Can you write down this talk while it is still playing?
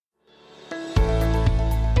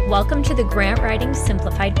Welcome to the Grant Writing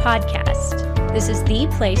Simplified podcast. This is the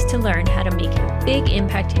place to learn how to make a big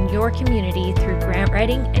impact in your community through grant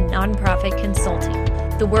writing and nonprofit consulting.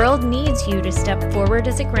 The world needs you to step forward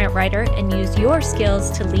as a grant writer and use your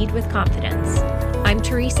skills to lead with confidence. I'm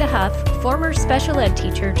Teresa Huff, former special ed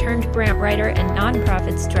teacher turned grant writer and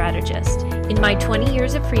nonprofit strategist. In my 20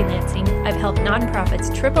 years of freelancing, I've helped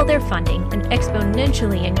nonprofits triple their funding and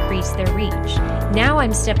exponentially increase their reach. Now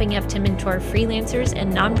I'm stepping up to mentor freelancers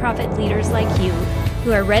and nonprofit leaders like you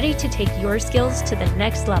who are ready to take your skills to the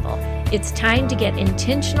next level. It's time to get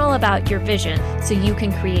intentional about your vision so you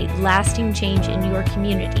can create lasting change in your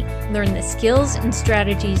community. Learn the skills and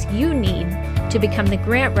strategies you need to become the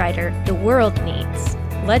grant writer the world needs.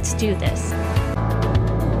 Let's do this.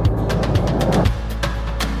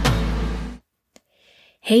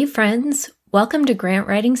 Hey friends, welcome to Grant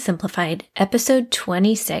Writing Simplified, episode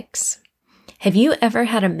 26. Have you ever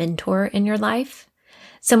had a mentor in your life?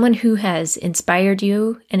 Someone who has inspired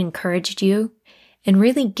you and encouraged you and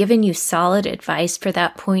really given you solid advice for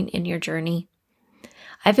that point in your journey?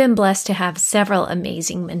 I've been blessed to have several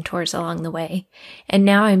amazing mentors along the way, and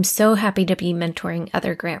now I'm so happy to be mentoring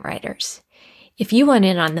other grant writers. If you want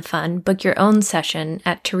in on the fun, book your own session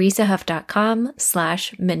at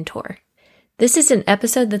teresahuff.com/mentor. This is an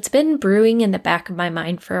episode that's been brewing in the back of my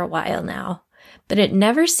mind for a while now, but it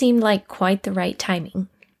never seemed like quite the right timing.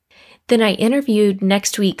 Then I interviewed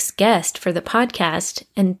next week's guest for the podcast,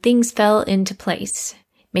 and things fell into place.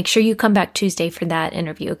 Make sure you come back Tuesday for that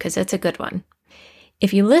interview because it's a good one.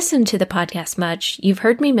 If you listen to the podcast much, you've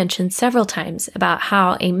heard me mention several times about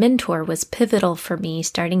how a mentor was pivotal for me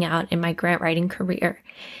starting out in my grant writing career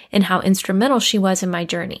and how instrumental she was in my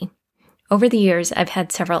journey. Over the years, I've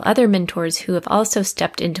had several other mentors who have also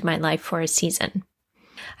stepped into my life for a season.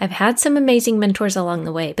 I've had some amazing mentors along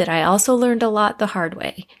the way, but I also learned a lot the hard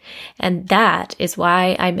way. And that is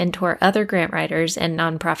why I mentor other grant writers and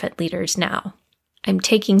nonprofit leaders now. I'm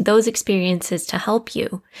taking those experiences to help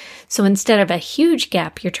you. So instead of a huge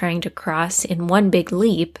gap you're trying to cross in one big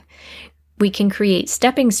leap, we can create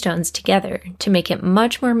stepping stones together to make it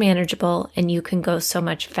much more manageable and you can go so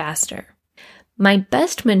much faster. My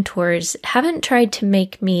best mentors haven't tried to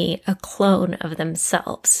make me a clone of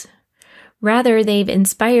themselves. Rather, they've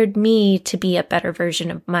inspired me to be a better version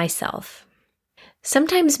of myself.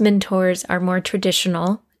 Sometimes mentors are more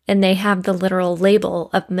traditional and they have the literal label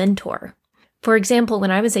of mentor. For example, when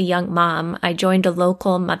I was a young mom, I joined a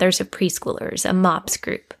local Mothers of Preschoolers, a MOPS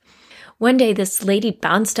group. One day, this lady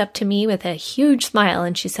bounced up to me with a huge smile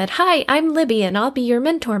and she said, "Hi, I'm Libby and I'll be your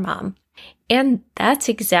mentor mom." And that's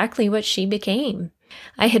exactly what she became.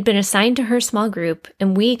 I had been assigned to her small group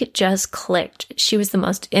and we just clicked. She was the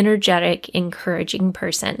most energetic, encouraging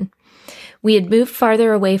person. We had moved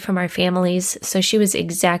farther away from our families, so she was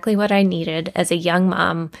exactly what I needed as a young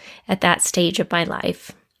mom at that stage of my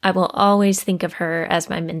life. I will always think of her as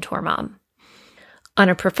my mentor mom. On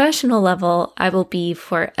a professional level, I will be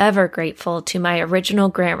forever grateful to my original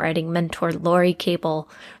grant writing mentor, Lori Cable,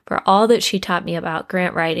 for all that she taught me about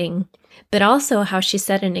grant writing, but also how she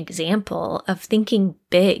set an example of thinking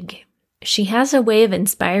big. She has a way of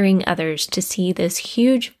inspiring others to see this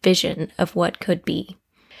huge vision of what could be.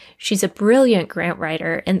 She's a brilliant grant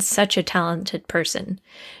writer and such a talented person.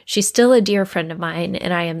 She's still a dear friend of mine,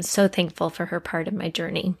 and I am so thankful for her part of my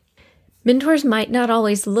journey. Mentors might not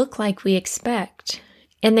always look like we expect,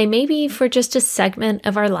 and they may be for just a segment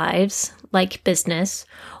of our lives, like business,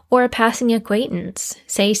 or a passing acquaintance,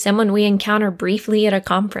 say someone we encounter briefly at a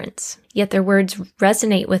conference, yet their words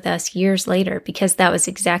resonate with us years later because that was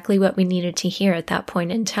exactly what we needed to hear at that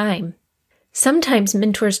point in time. Sometimes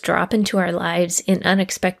mentors drop into our lives in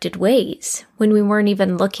unexpected ways when we weren't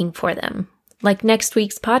even looking for them. Like next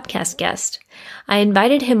week's podcast guest. I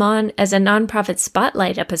invited him on as a nonprofit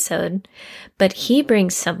spotlight episode, but he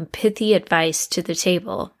brings some pithy advice to the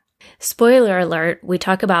table. Spoiler alert, we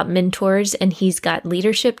talk about mentors and he's got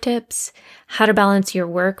leadership tips, how to balance your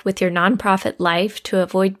work with your nonprofit life to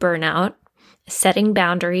avoid burnout, setting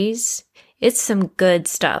boundaries. It's some good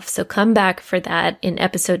stuff, so come back for that in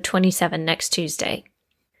episode 27 next Tuesday.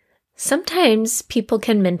 Sometimes people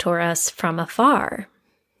can mentor us from afar.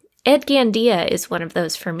 Ed Gandia is one of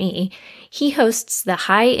those for me. He hosts the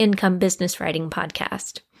High Income Business Writing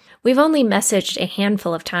podcast. We've only messaged a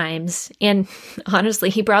handful of times, and honestly,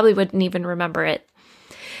 he probably wouldn't even remember it.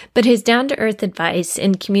 But his down-to-earth advice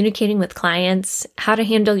in communicating with clients, how to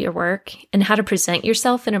handle your work, and how to present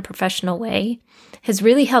yourself in a professional way has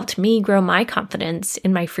really helped me grow my confidence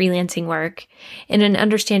in my freelancing work and in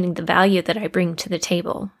understanding the value that I bring to the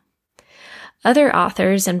table. Other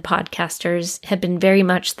authors and podcasters have been very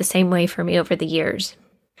much the same way for me over the years.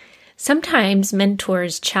 Sometimes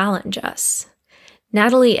mentors challenge us.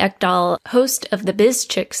 Natalie Ekdahl, host of the Biz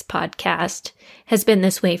Chicks podcast, has been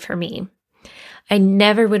this way for me. I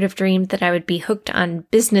never would have dreamed that I would be hooked on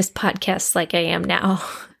business podcasts like I am now,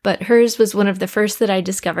 but hers was one of the first that I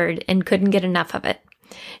discovered and couldn't get enough of it.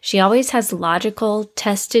 She always has logical,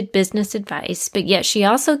 tested business advice, but yet she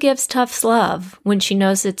also gives tough love when she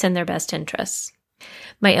knows it's in their best interests.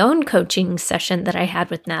 My own coaching session that I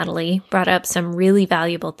had with Natalie brought up some really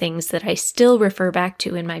valuable things that I still refer back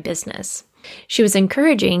to in my business. She was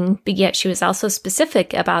encouraging, but yet she was also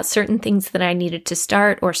specific about certain things that I needed to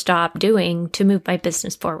start or stop doing to move my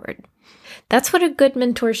business forward. That's what a good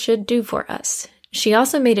mentor should do for us. She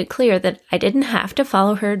also made it clear that I didn't have to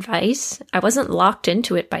follow her advice. I wasn't locked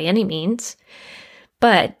into it by any means.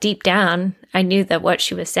 But deep down, I knew that what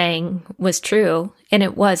she was saying was true, and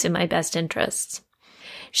it was in my best interests.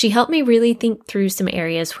 She helped me really think through some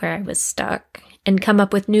areas where I was stuck and come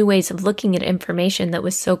up with new ways of looking at information that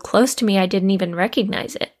was so close to me I didn't even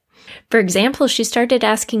recognize it. For example, she started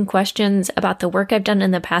asking questions about the work I've done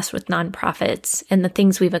in the past with nonprofits and the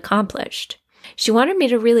things we've accomplished. She wanted me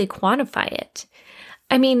to really quantify it.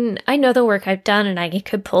 I mean, I know the work I've done and I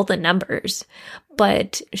could pull the numbers,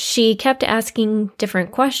 but she kept asking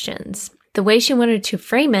different questions. The way she wanted to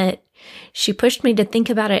frame it, she pushed me to think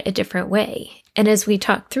about it a different way. And as we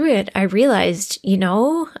talked through it, I realized,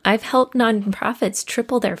 I've helped nonprofits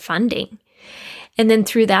triple their funding. And then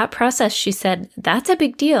through that process, she said, that's a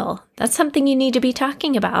big deal. That's something you need to be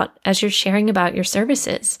talking about as you're sharing about your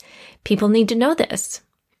services. People need to know this.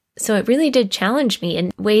 So it really did challenge me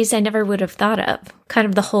in ways I never would have thought of, kind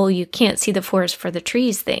of the whole you can't see the forest for the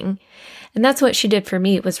trees thing. And that's what she did for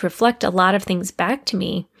me, was reflect a lot of things back to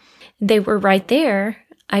me. They were right there.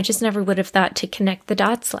 I just never would have thought to connect the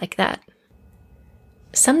dots like that.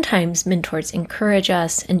 Sometimes mentors encourage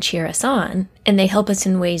us and cheer us on, and they help us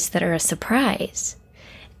in ways that are a surprise.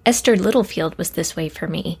 Esther Littlefield was this way for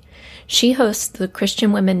me. She hosts the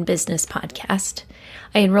Christian Women Business podcast.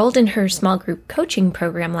 I enrolled in her small group coaching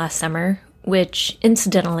program last summer, which,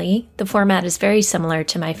 incidentally, the format is very similar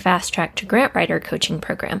to my Fast Track to Grant Writer coaching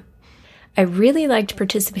program. I really liked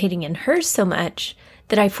participating in hers so much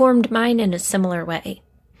that I formed mine in a similar way.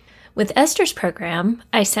 With Esther's program,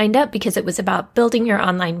 I signed up because it was about building your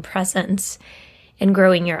online presence and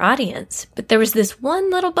growing your audience. But there was this one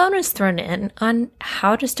little bonus thrown in on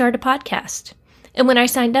how to start a podcast. And when I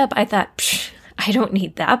signed up, I thought, I don't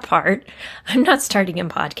need that part. I'm not starting a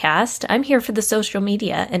podcast. I'm here for the social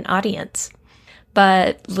media and audience.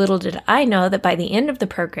 But little did I know that by the end of the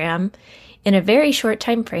program, in a very short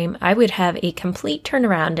time frame, I would have a complete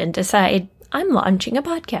turnaround and decide I'm launching a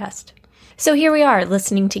podcast. So here we are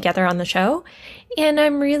listening together on the show, and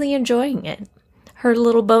I'm really enjoying it. Her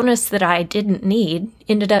little bonus that I didn't need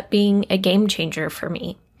ended up being a game changer for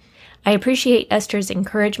me. I appreciate Esther's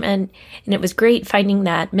encouragement, and it was great finding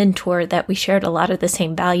that mentor that we shared a lot of the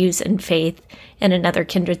same values and faith and another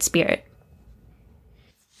kindred spirit.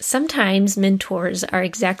 Sometimes mentors are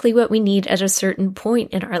exactly what we need at a certain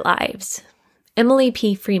point in our lives. Emily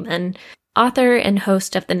P. Freeman, author and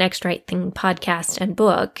host of the Next Right Thing podcast and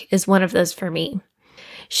book, is one of those for me.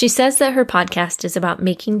 She says that her podcast is about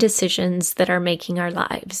making decisions that are making our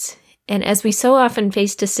lives. And as we so often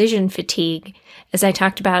face decision fatigue, as I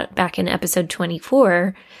talked about back in episode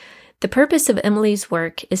 24, the purpose of Emily's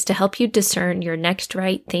work is to help you discern your next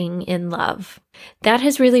right thing in love. That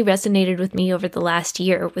has really resonated with me over the last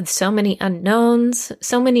year, with so many unknowns,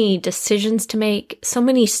 so many decisions to make, so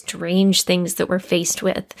many strange things that we're faced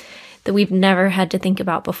with that we've never had to think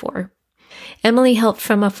about before. Emily helped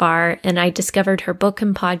from afar, and I discovered her book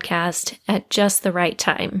and podcast at just the right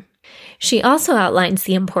time. She also outlines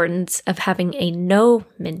the importance of having a no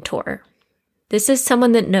mentor. This is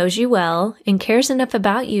someone that knows you well and cares enough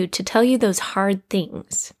about you to tell you those hard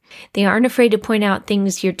things. They aren't afraid to point out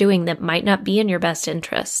things you're doing that might not be in your best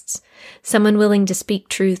interests. Someone willing to speak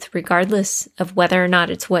truth regardless of whether or not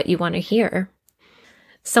it's what you want to hear.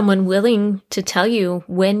 Someone willing to tell you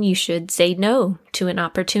when you should say no to an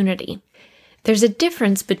opportunity. There's a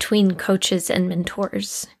difference between coaches and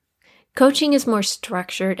mentors. Coaching is more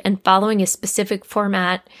structured and following a specific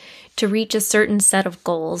format to reach a certain set of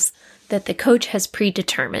goals that the coach has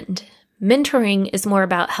predetermined. Mentoring is more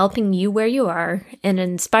about helping you where you are and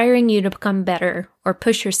inspiring you to become better or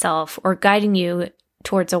push yourself or guiding you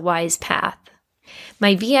towards a wise path.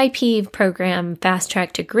 My VIP program, Fast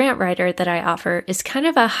Track to Grant Writer, that I offer is kind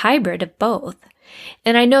of a hybrid of both.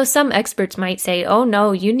 And I know some experts might say, oh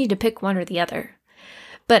no, you need to pick one or the other.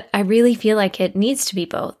 But I really feel like it needs to be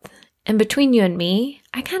both. And between you and me,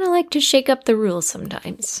 I kind of like to shake up the rules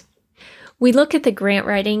sometimes. We look at the grant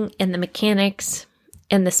writing and the mechanics,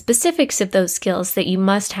 and the specifics of those skills that you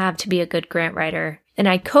must have to be a good grant writer, and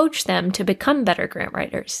I coach them to become better grant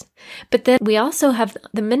writers. But then we also have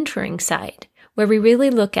the mentoring side, where we really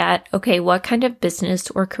look at, okay, what kind of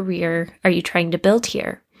business or career are you trying to build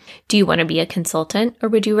here? Do you want to be a consultant, or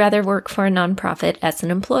would you rather work for a nonprofit as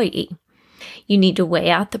an employee? You need to weigh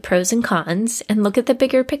out the pros and cons and look at the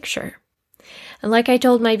bigger picture. And like I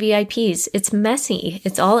told my VIPs, it's messy.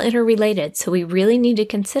 It's all interrelated. So we really need to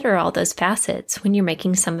consider all those facets when you're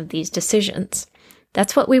making some of these decisions.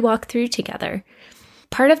 That's what we walk through together.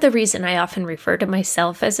 Part of the reason I often refer to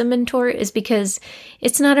myself as a mentor is because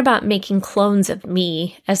it's not about making clones of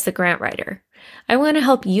me as the grant writer. I want to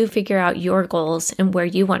help you figure out your goals and where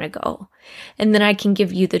you want to go. And then I can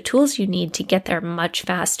give you the tools you need to get there much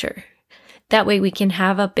faster. That way we can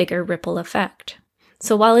have a bigger ripple effect.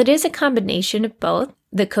 So while it is a combination of both,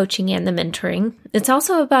 the coaching and the mentoring, it's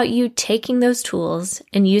also about you taking those tools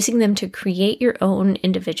and using them to create your own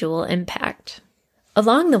individual impact.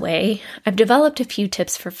 Along the way, I've developed a few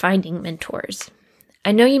tips for finding mentors.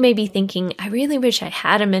 I know you may be thinking, I really wish I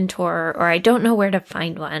had a mentor, or I don't know where to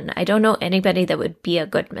find one. I don't know anybody that would be a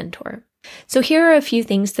good mentor. So here are a few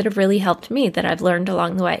things that have really helped me that I've learned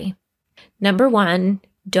along the way. Number 1,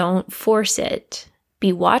 don't force it.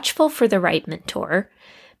 Be watchful for the right mentor,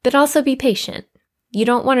 but also be patient. You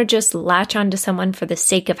don't want to just latch onto someone for the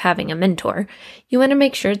sake of having a mentor. You want to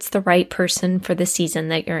make sure it's the right person for the season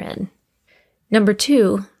that you're in. Number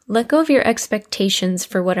 2, let go of your expectations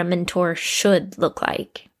for what a mentor should look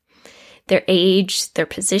like. Their age, their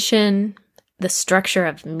position, the structure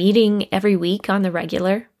of meeting every week on the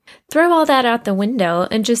regular. Throw all that out the window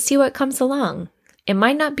and just see what comes along. It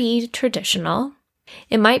might not be traditional.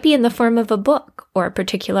 It might be in the form of a book or a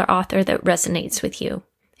particular author that resonates with you.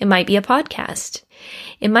 It might be a podcast.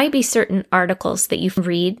 It might be certain articles that you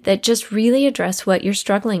read that just really address what you're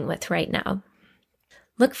struggling with right now.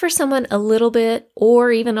 Look for someone a little bit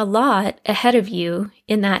or even a lot ahead of you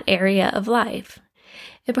in that area of life.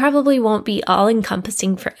 It probably won't be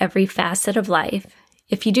all-encompassing for every facet of life.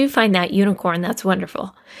 If you do find that unicorn, that's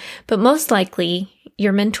wonderful. But most likely,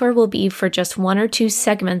 your mentor will be for just 1 or 2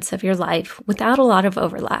 segments of your life without a lot of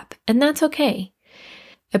overlap, and that's okay.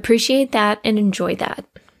 Appreciate that and enjoy that.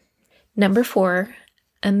 Number 4,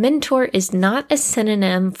 a mentor is not a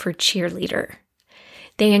synonym for cheerleader.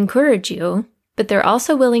 They encourage you, but they're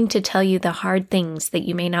also willing to tell you the hard things that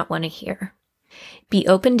you may not want to hear. Be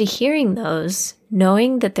open to hearing those,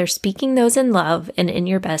 knowing that they're speaking those in love and in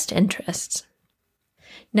your best interests.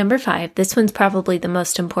 Number 5, this one's probably the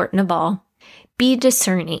most important of all. Be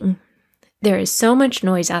discerning. There is so much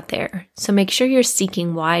noise out there, so make sure you're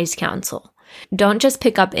seeking wise counsel. Don't just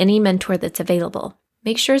pick up any mentor that's available.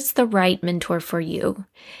 Make sure it's the right mentor for you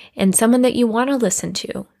and someone that you want to listen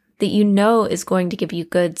to, that you know is going to give you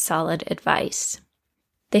good, solid advice.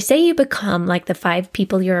 They say you become like the 5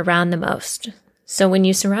 people you're around the most. So when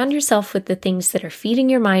you surround yourself with the things that are feeding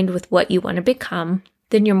your mind with what you want to become,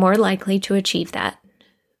 then you're more likely to achieve that.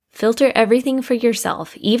 Filter everything for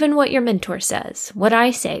yourself, even what your mentor says, what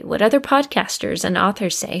I say, what other podcasters and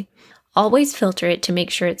authors say. Always filter it to make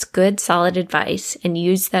sure it's good, solid advice and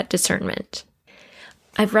use that discernment.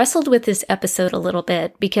 I've wrestled with this episode a little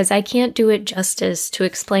bit because I can't do it justice to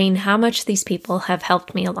explain how much these people have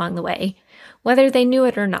helped me along the way, whether they knew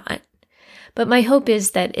it or not. But my hope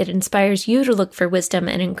is that it inspires you to look for wisdom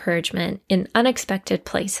and encouragement in unexpected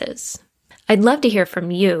places. I'd love to hear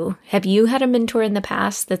from you. Have you had a mentor in the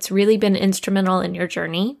past that's really been instrumental in your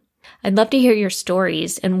journey? I'd love to hear your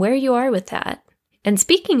stories and where you are with that. And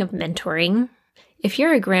speaking of mentoring, if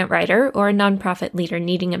you're a grant writer or a nonprofit leader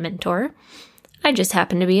needing a mentor, I just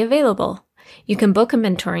happen to be available. You can book a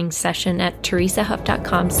mentoring session at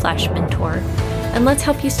teresahuff.com/mentor, and let's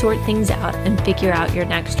help you sort things out and figure out your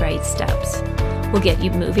next right steps. We'll get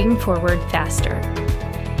you moving forward faster.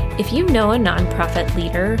 If you know a nonprofit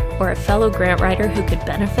leader or a fellow grant writer who could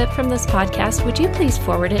benefit from this podcast, would you please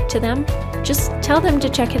forward it to them? Just tell them to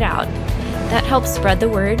check it out. That helps spread the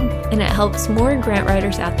word, and it helps more grant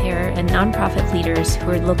writers out there and nonprofit leaders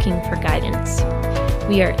who are looking for guidance.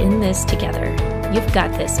 We are in this together. You've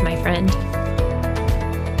got this, my friend.